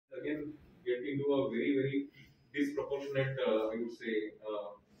can get into a very disproportionate, I would say,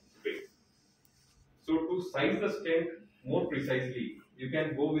 way. So to size the stent more precisely, you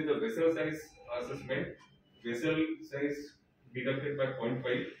can go with the vessel size assessment. Vessel size deducted by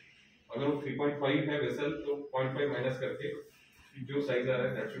 0.5. अगर वो 3.5 है vessel तो 0.5 minus करके जो size आ रहा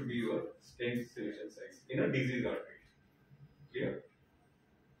है that should be your stent solution size in a disease artery. Clear?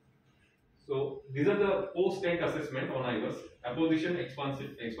 So these are the post-stent assessment on IVUS: apposition,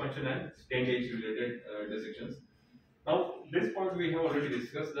 expansion, and stent age related dissections. Now, this point we have already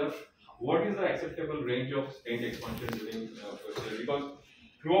discussed. What is the acceptable range of stent expansion during procedure? Because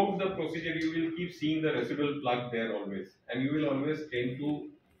throughout the procedure, you will keep seeing the residual plaque there always, and you will always tend to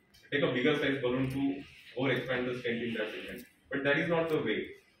take a bigger size balloon to overexpand the stent in that segment. But that is not the way.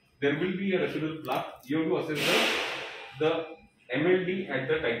 There will be a residual plaque. You have to assess the MLD at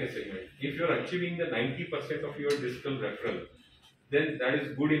the tightest segment. If you are achieving the 90% of your distal referral, then that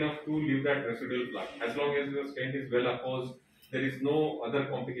is good enough to leave that residual plaque. As long as your stent is well apposed, there is no other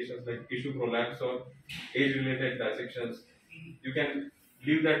complications like tissue prolapse or age-related dissections, you can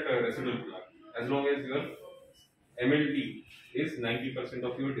leave that residual plaque as long as your MLD is 90%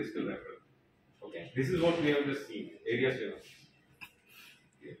 of your distal referral. Okay, this is what we have just seen, area stenosis.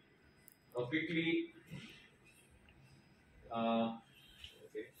 Okay. Now quickly,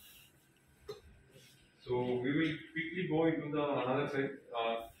 okay. So we will quickly go into the another side.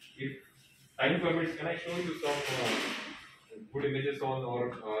 If time permits, can I show you some good images on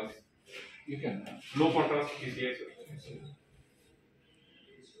or you can low contrast PCI?